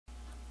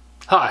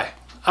Hi,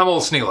 I'm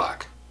Old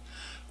Sneelock.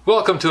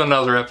 Welcome to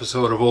another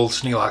episode of Old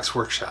Sneelock's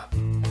Workshop.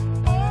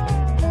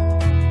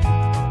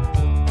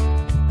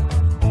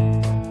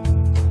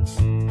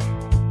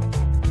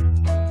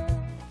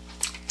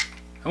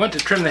 I went to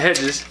trim the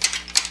hedges,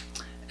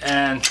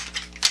 and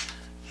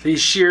these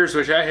shears,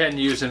 which I hadn't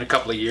used in a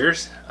couple of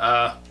years,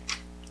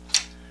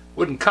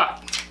 wouldn't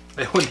cut.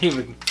 They wouldn't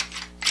even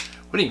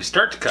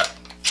start to cut.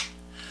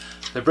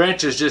 The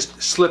branches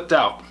just slipped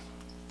out.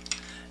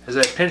 As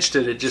I pinched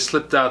it, it just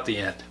slipped out the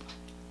end.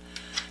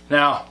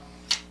 Now,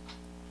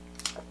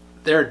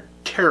 they're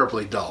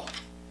terribly dull.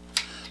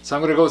 So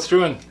I'm going to go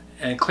through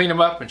and clean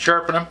them up and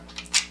sharpen them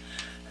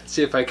and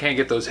see if I can't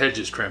get those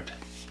hedges trimmed.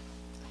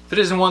 If it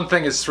isn't one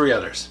thing, it's three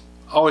others.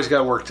 Always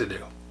got work to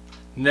do.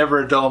 Never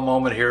a dull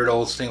moment here at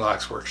Old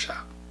Sneelock's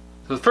Workshop.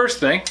 So the first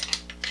thing,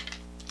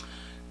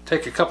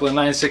 take a couple of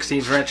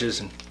 9/16 wrenches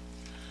and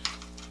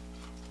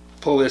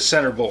pull this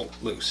center bolt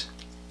loose.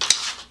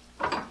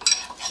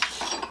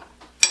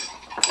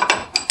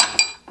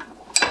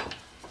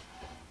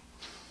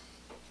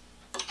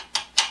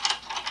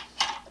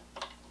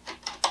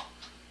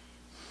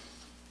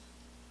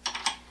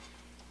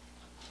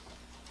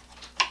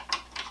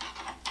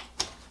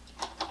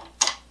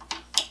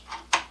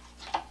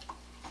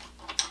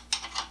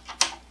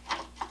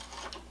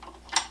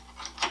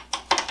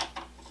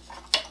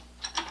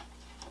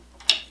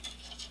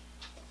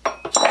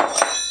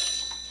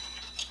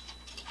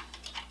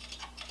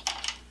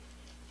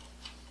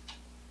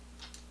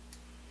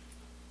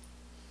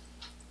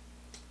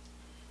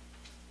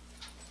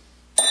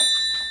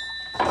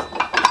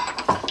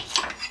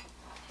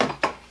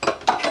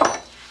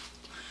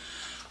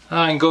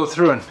 I can go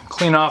through and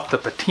clean off the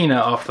patina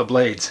off the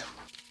blades.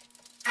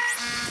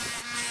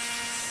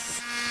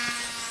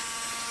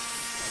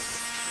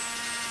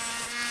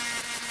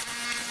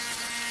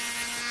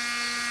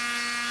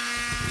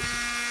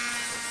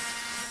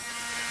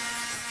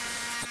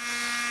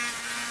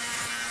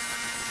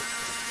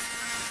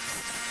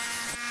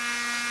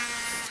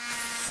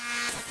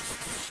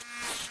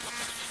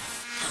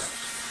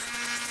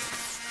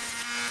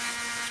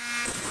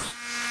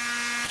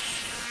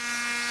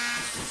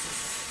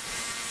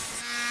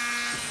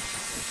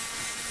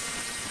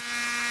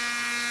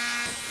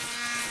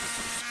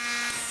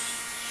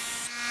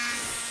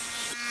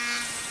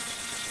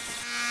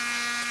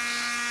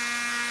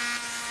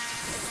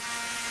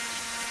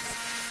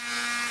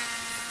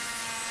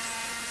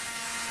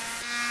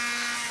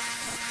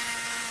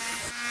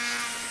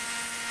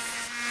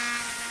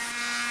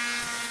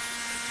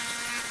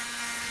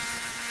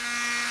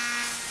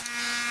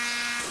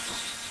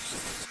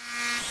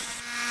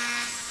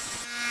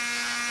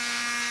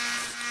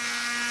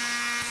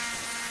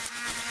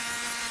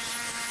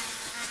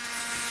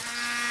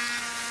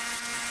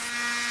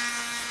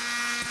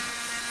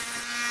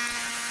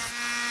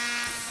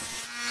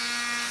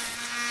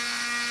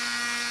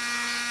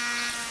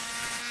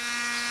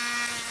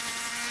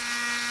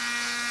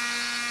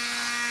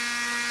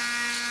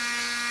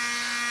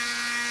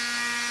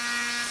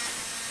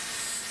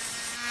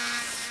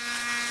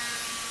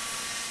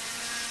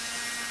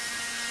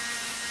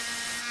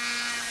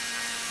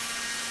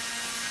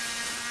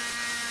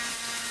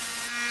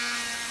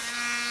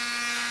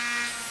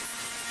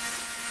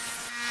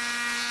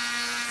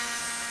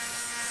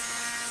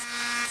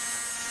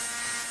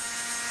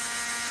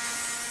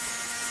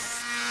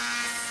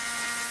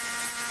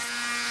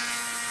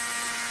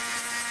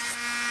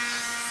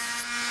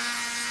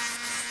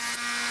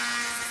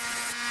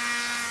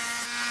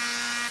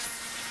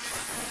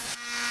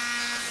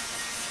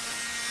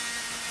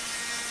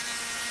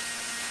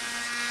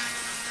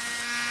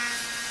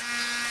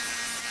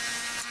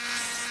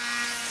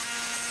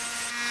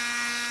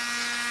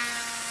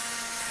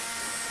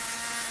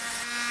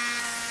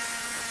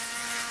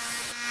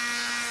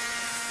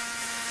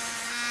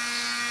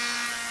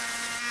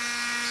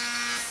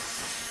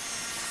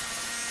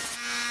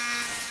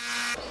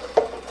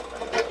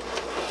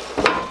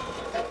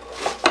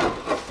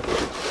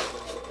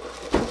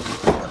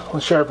 We'll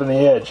sharpen the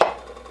edge.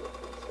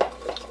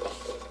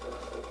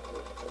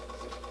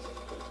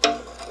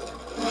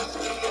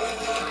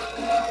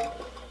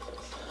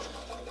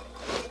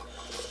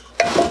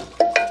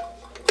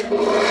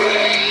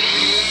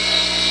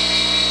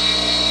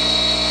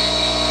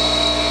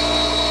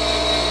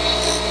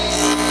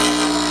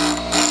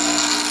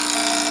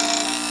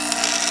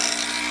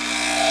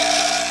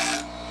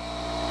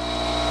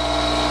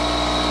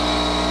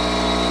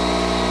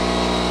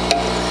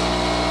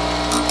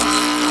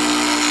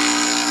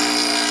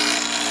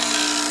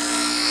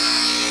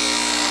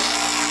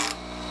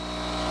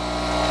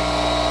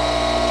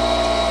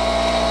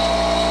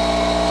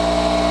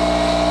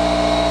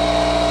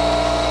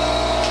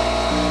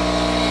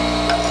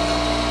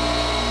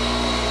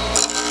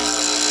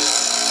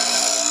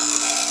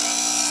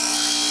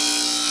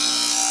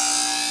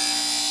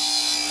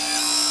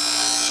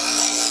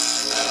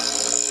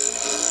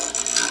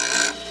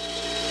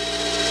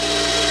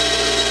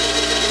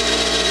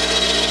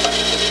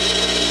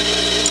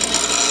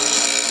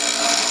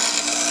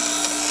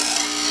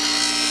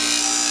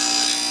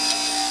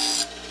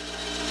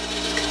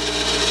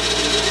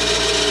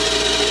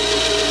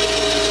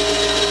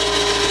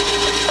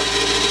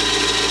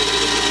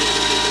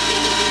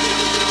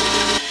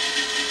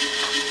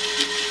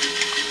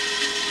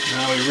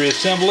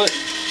 assemble it.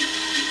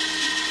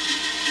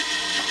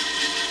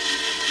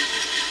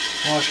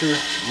 Washer,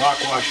 lock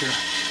washer,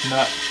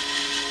 nut.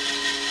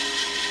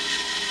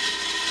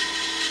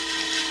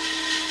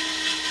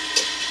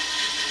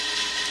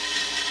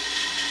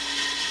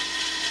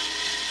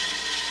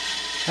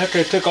 After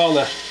I took all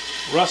the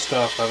rust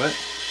off of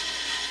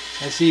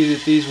it, I see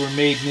that these were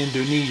made in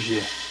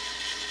Indonesia.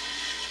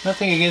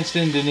 Nothing against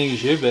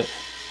Indonesia, but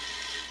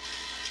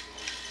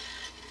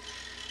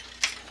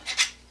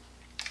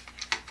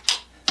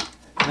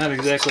not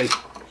exactly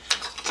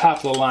top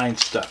of the line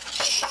stuff.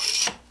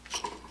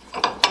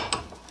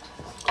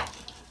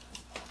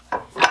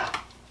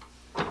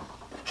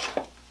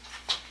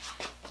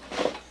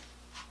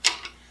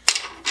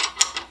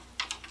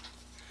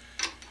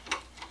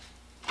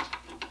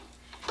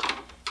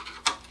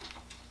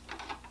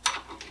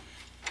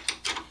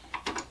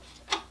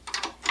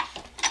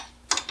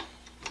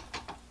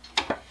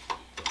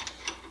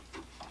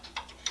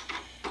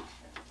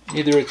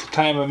 Either at the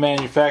time of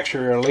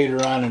manufacture or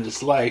later on in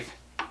its life,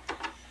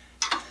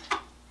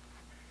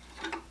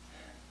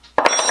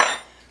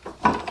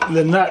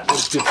 the nut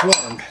was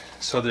deformed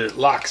so that it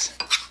locks.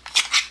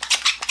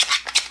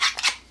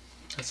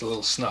 That's a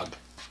little snug.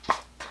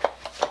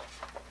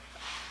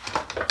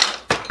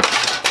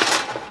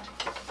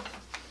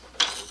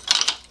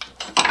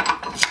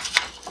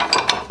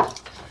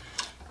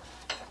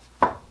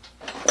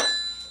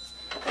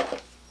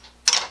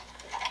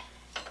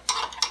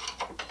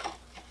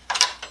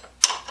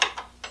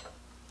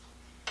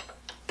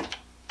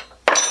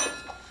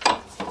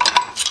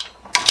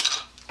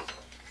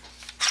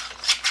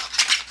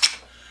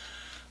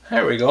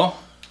 There we go.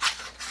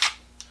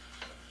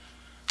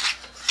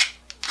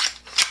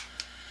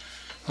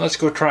 Let's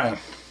go try them.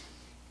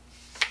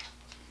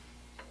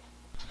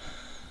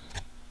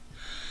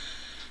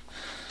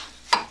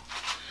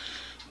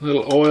 A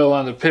little oil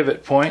on the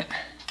pivot point.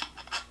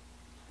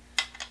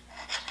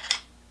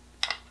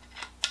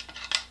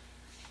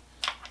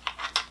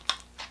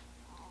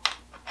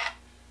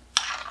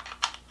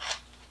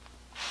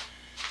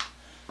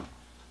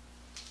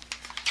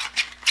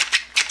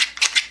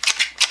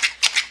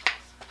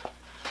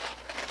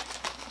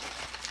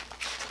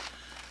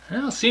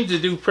 Well, it seems to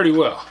do pretty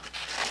well.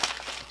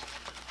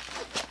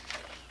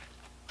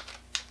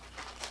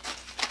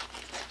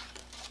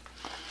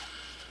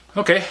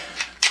 Okay,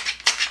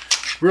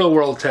 real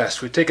world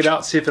test. We take it out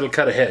and see if it'll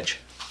cut a hedge.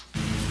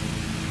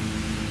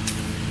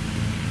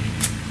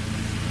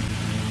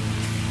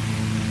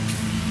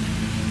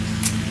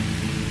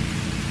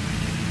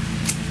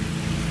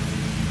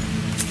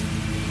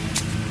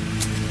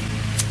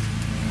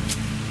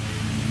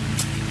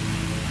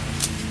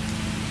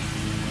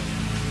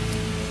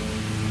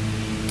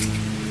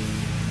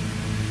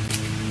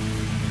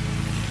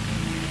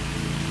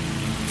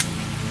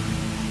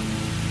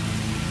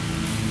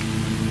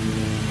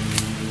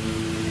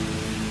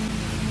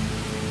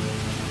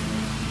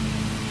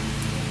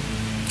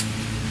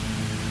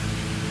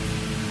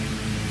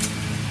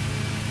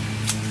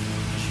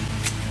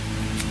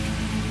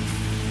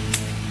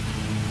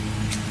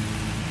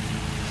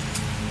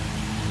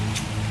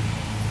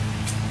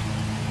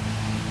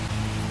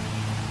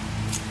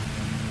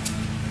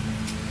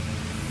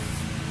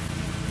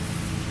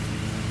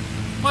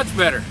 Much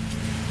better.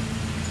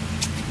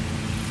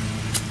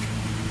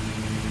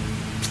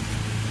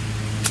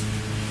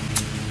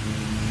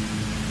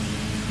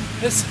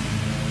 This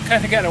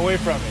kind of got away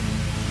from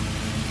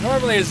it.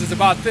 Normally this is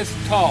about this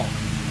tall.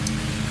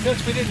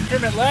 Since we didn't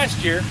trim it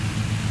last year,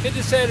 it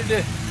decided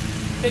to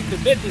take the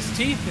bit in its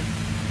teeth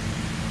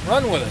and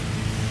run with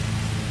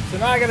it. So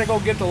now I gotta go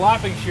get the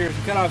lopping shears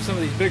to cut off some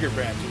of these bigger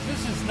branches.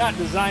 This is not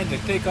designed to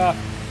take off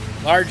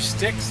large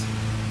sticks.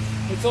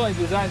 It's only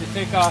designed to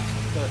take off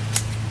the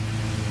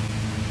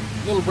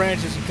little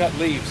branches and cut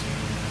leaves.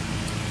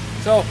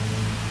 So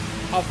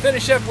I'll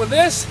finish up with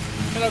this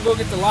and I'll go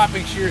get the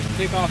lopping shears and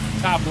take off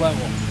the top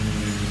level.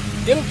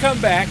 It'll come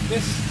back.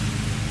 This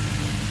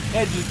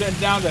hedge has been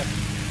down to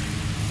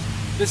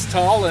this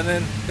tall and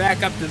then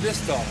back up to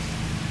this tall.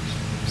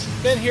 It's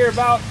been here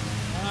about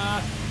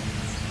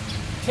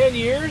 10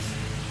 years.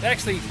 It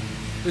actually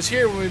was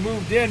here when we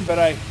moved in, but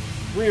I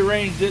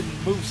rearranged it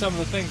and moved some of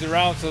the things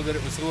around so that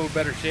it was a little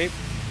better shape.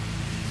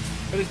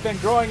 But it's been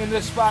growing in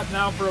this spot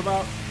now for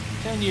about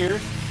 10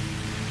 years,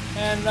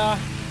 and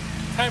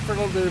time for a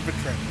little bit of a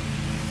trim.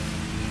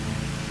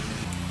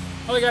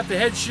 Well, I got the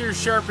hedge shears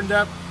sharpened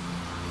up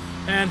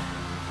and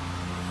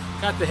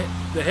got the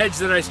hedge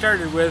that I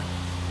started with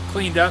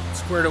cleaned up,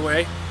 squared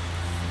away.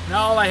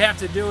 Now all I have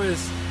to do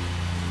is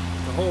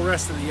the whole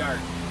rest of the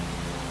yard.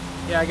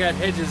 Yeah, I got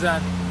hedges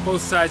on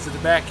both sides of the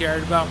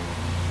backyard about,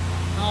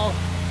 well,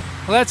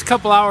 that's a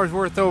couple hours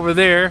worth over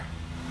there.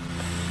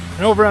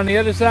 And over on the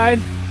other side,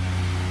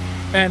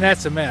 man,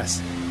 that's a mess.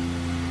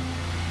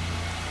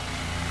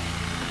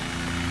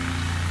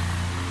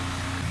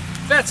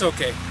 That's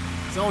okay.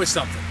 There's always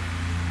something.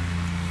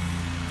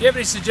 If you have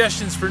any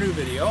suggestions for a new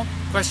video,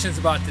 questions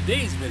about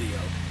today's video,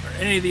 or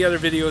any of the other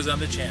videos on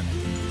the channel,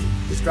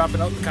 just drop it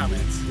out in the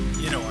comments.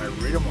 You know I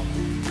read them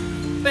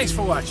all. Thanks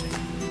for watching.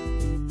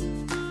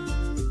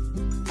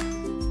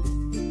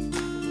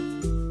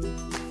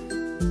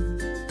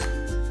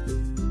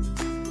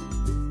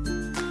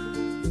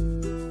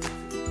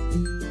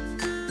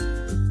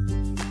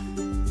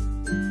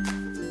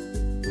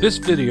 This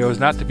video is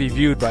not to be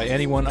viewed by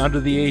anyone under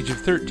the age of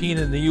 13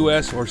 in the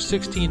US or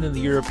 16 in the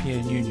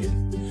European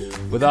Union,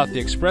 without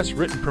the express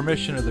written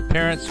permission of the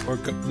parents or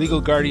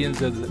legal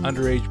guardians of the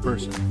underage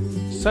person.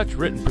 Such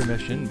written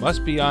permission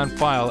must be on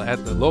file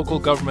at the local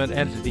government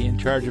entity in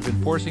charge of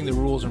enforcing the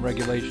rules and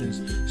regulations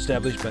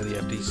established by the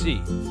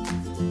FTC.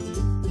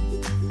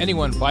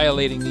 Anyone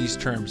violating these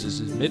terms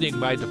is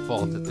admitting by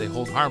default that they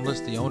hold harmless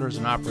the owners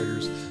and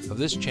operators of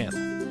this channel.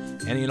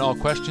 Any and all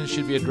questions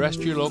should be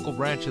addressed to your local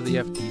branch of the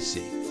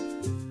FTC.